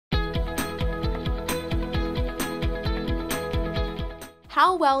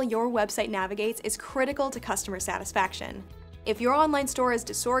How well your website navigates is critical to customer satisfaction. If your online store is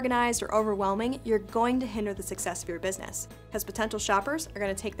disorganized or overwhelming, you're going to hinder the success of your business, because potential shoppers are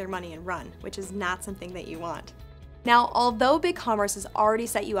going to take their money and run, which is not something that you want. Now, although Bigcommerce has already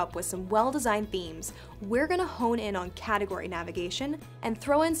set you up with some well-designed themes, we're going to hone in on category navigation and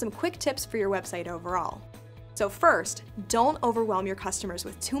throw in some quick tips for your website overall. So first, don't overwhelm your customers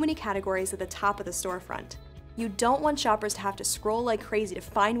with too many categories at the top of the storefront. You don't want shoppers to have to scroll like crazy to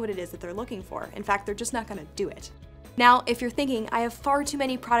find what it is that they're looking for. In fact, they're just not going to do it. Now, if you're thinking, I have far too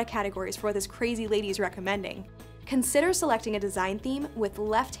many product categories for what this crazy lady is recommending, consider selecting a design theme with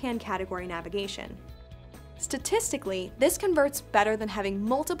left-hand category navigation. Statistically, this converts better than having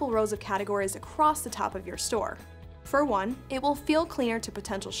multiple rows of categories across the top of your store. For one, it will feel cleaner to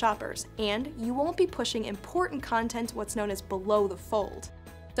potential shoppers, and you won't be pushing important content what's known as below the fold.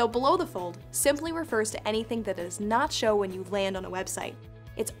 So below the fold simply refers to anything that does not show when you land on a website.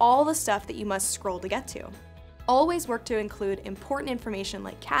 It's all the stuff that you must scroll to get to. Always work to include important information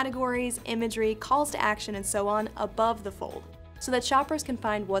like categories, imagery, calls to action, and so on above the fold, so that shoppers can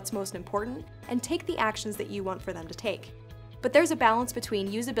find what's most important and take the actions that you want for them to take. But there's a balance between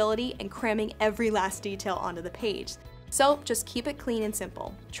usability and cramming every last detail onto the page. So just keep it clean and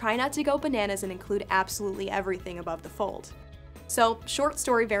simple. Try not to go bananas and include absolutely everything above the fold. So, short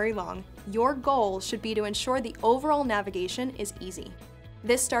story very long, your goal should be to ensure the overall navigation is easy.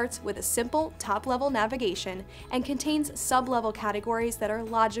 This starts with a simple top-level navigation and contains sub-level categories that are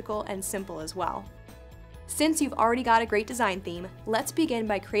logical and simple as well. Since you've already got a great design theme, let's begin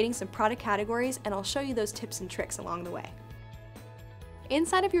by creating some product categories, and I'll show you those tips and tricks along the way.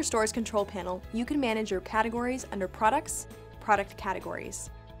 Inside of your store's control panel, you can manage your categories under Products, Product Categories.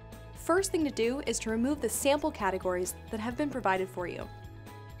 First thing to do is to remove the sample categories that have been provided for you.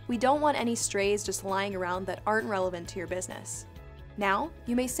 We don't want any strays just lying around that aren't relevant to your business. Now,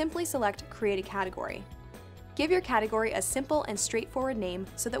 you may simply select Create a Category. Give your category a simple and straightforward name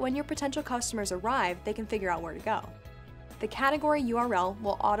so that when your potential customers arrive, they can figure out where to go. The category URL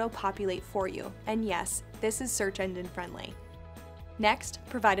will auto-populate for you, and yes, this is search engine friendly. Next,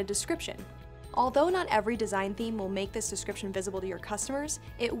 provide a description. Although not every design theme will make this description visible to your customers,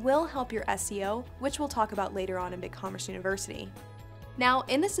 it will help your SEO, which we'll talk about later on in Bigcommerce University. Now,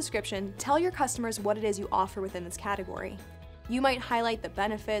 in this description, tell your customers what it is you offer within this category. You might highlight the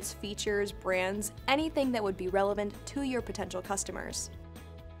benefits, features, brands, anything that would be relevant to your potential customers.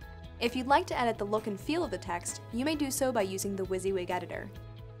 If you'd like to edit the look and feel of the text, you may do so by using the WYSIWYG editor.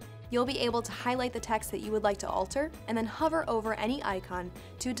 You'll be able to highlight the text that you would like to alter and then hover over any icon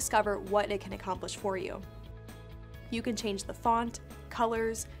to discover what it can accomplish for you. You can change the font,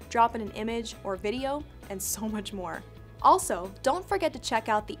 colors, drop in an image or video, and so much more. Also, don't forget to check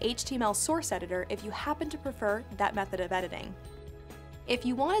out the HTML source editor if you happen to prefer that method of editing. If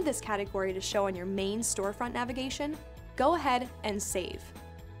you wanted this category to show on your main storefront navigation, go ahead and save.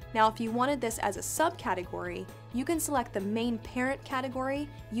 Now, if you wanted this as a subcategory, you can select the main parent category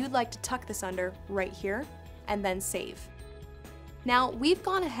you'd like to tuck this under right here, and then save. Now, we've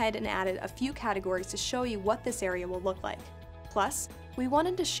gone ahead and added a few categories to show you what this area will look like. Plus, we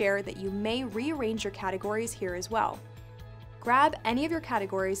wanted to share that you may rearrange your categories here as well. Grab any of your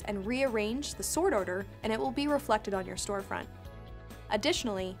categories and rearrange the sort order, and it will be reflected on your storefront.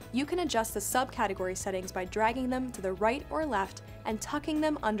 Additionally, you can adjust the subcategory settings by dragging them to the right or left and tucking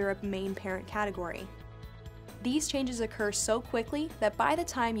them under a main parent category. These changes occur so quickly that by the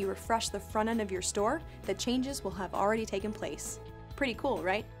time you refresh the front end of your store, the changes will have already taken place. Pretty cool,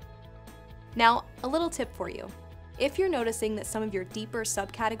 right? Now, a little tip for you. If you're noticing that some of your deeper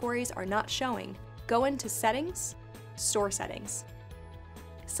subcategories are not showing, go into Settings, Store Settings.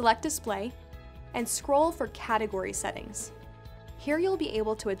 Select Display, and scroll for Category Settings. Here you'll be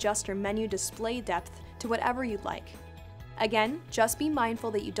able to adjust your menu display depth to whatever you'd like. Again, just be mindful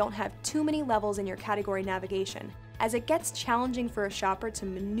that you don't have too many levels in your category navigation, as it gets challenging for a shopper to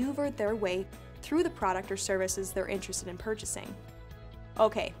maneuver their way through the product or services they're interested in purchasing.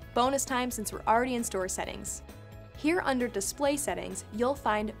 Okay, bonus time since we're already in store settings. Here under display settings, you'll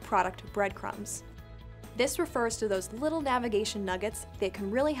find product breadcrumbs. This refers to those little navigation nuggets that can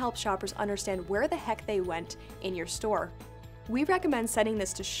really help shoppers understand where the heck they went in your store. We recommend setting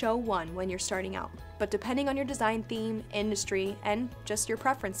this to show 1 when you're starting out, but depending on your design theme, industry, and just your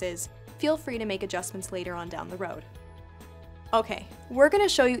preferences, feel free to make adjustments later on down the road. Okay, we're going to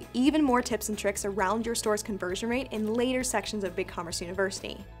show you even more tips and tricks around your store's conversion rate in later sections of Bigcommerce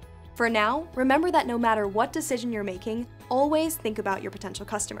University. For now, remember that no matter what decision you're making, always think about your potential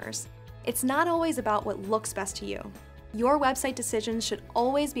customers. It's not always about what looks best to you. Your website decisions should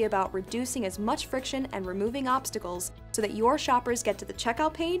always be about reducing as much friction and removing obstacles so that your shoppers get to the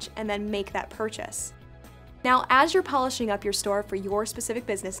checkout page and then make that purchase. Now, as you're polishing up your store for your specific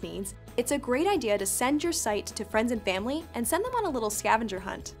business needs, it's a great idea to send your site to friends and family and send them on a little scavenger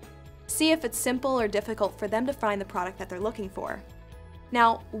hunt. See if it's simple or difficult for them to find the product that they're looking for.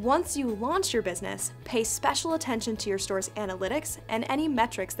 Now, once you launch your business, pay special attention to your store's analytics and any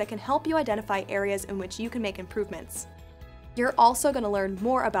metrics that can help you identify areas in which you can make improvements. You're also going to learn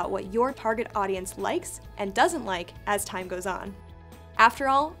more about what your target audience likes and doesn't like as time goes on. After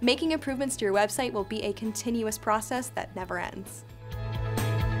all, making improvements to your website will be a continuous process that never ends.